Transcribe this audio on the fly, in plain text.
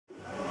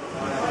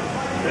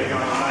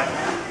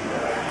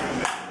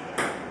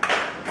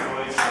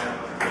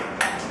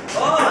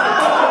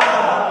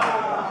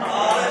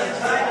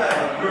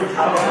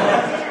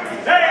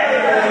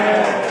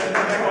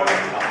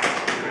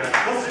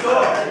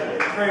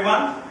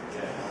everyone?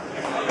 Yeah.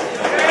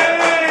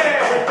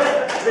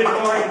 Bit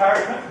more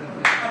encouragement.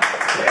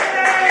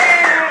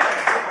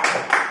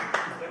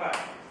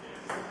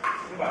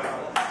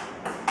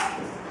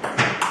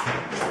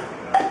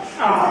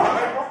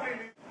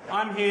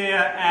 I'm here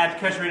at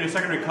Casuarina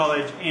Secondary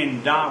College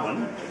in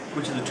Darwin,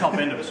 which is the top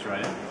end of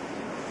Australia,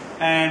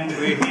 and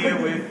we're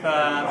here with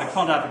the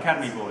Clontarf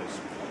Academy boys,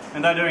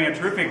 and they're doing a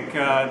terrific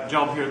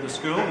job here at the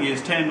school,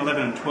 years 10,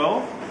 11 and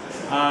 12.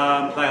 They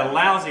are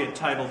lousy at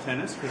table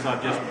tennis because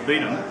I've just beat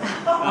them.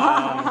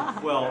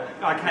 Well,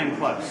 I came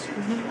close.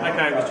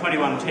 Okay, it was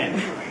 21-10.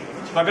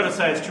 So I've got to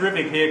say it's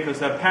terrific here because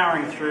they're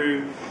powering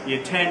through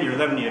year 10, year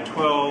 11, year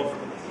 12,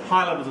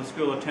 high levels of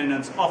school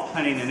attendance, off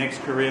planning their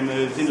next career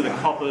moves, into the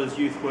coppers,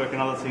 youth work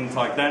and other things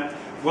like that.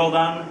 Well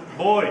done,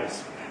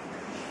 boys.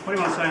 What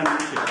do you want to say on the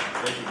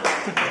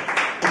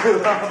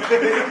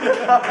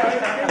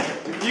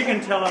issue? You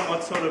can tell them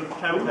what sort of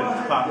table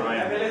tennis partner I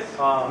am.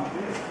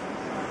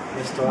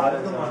 Mr.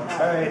 Adams,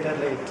 very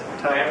deadly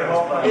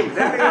table tennis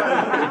player.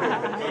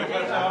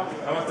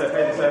 I must have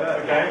paid to say that.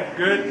 Okay,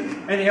 good.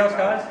 Anything else,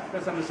 guys?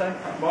 Got something to say?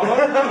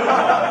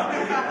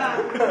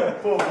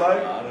 Poor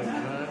bloke.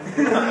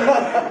 Did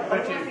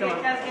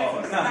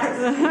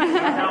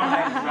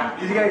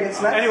you go get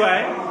snacks? Anyway,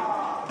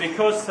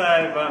 because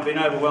they've been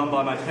overwhelmed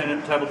by my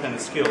table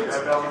tennis skills,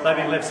 they've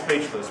been left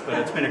speechless, but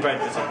it's been a great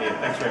visit here.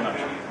 Thanks very much.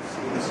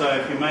 So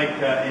if you make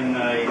in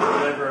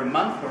over a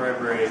month or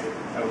every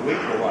a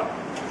week or what?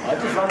 I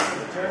just run for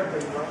the term.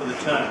 For the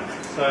term.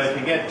 So if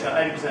you get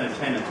 80%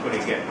 attendance, what do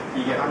you get?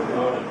 You get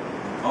rewarded.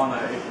 Oh no.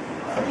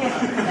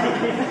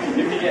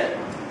 If you get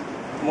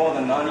more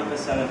than 90%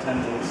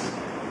 attendance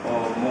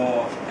or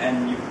more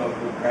and you've got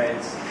good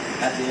grades,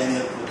 at the end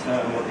of the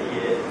term or the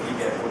year, you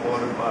get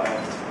rewarded by,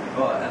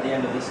 well, at the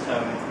end of this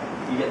term,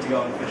 you get to go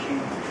on a fishing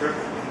trip.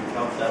 You can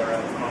help that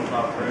around the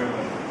Clontarf room.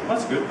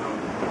 That's good.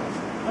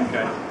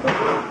 Okay.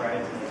 Good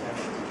grades and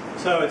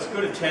attendance. So it's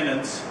good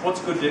attendance.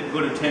 What's good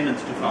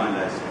attendance defined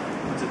as?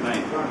 What's it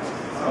mean?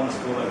 On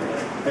school every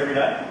day. Every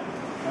day?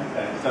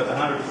 Okay. So it's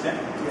 100%?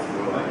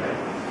 Okay.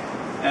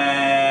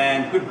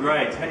 And good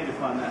grades. How do you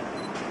define that?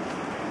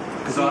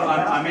 Because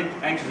I'm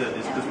anxious at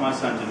this because my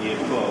son's in year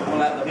 12.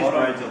 Well, at the his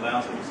bottom, grades are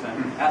lousy. So.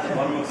 At the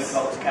bottom of the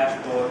college cash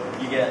board,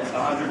 you get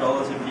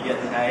 $100 if you get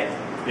an A.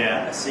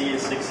 Yeah. A C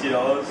is $60,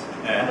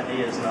 yeah. and a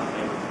D is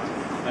nothing.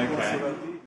 Okay.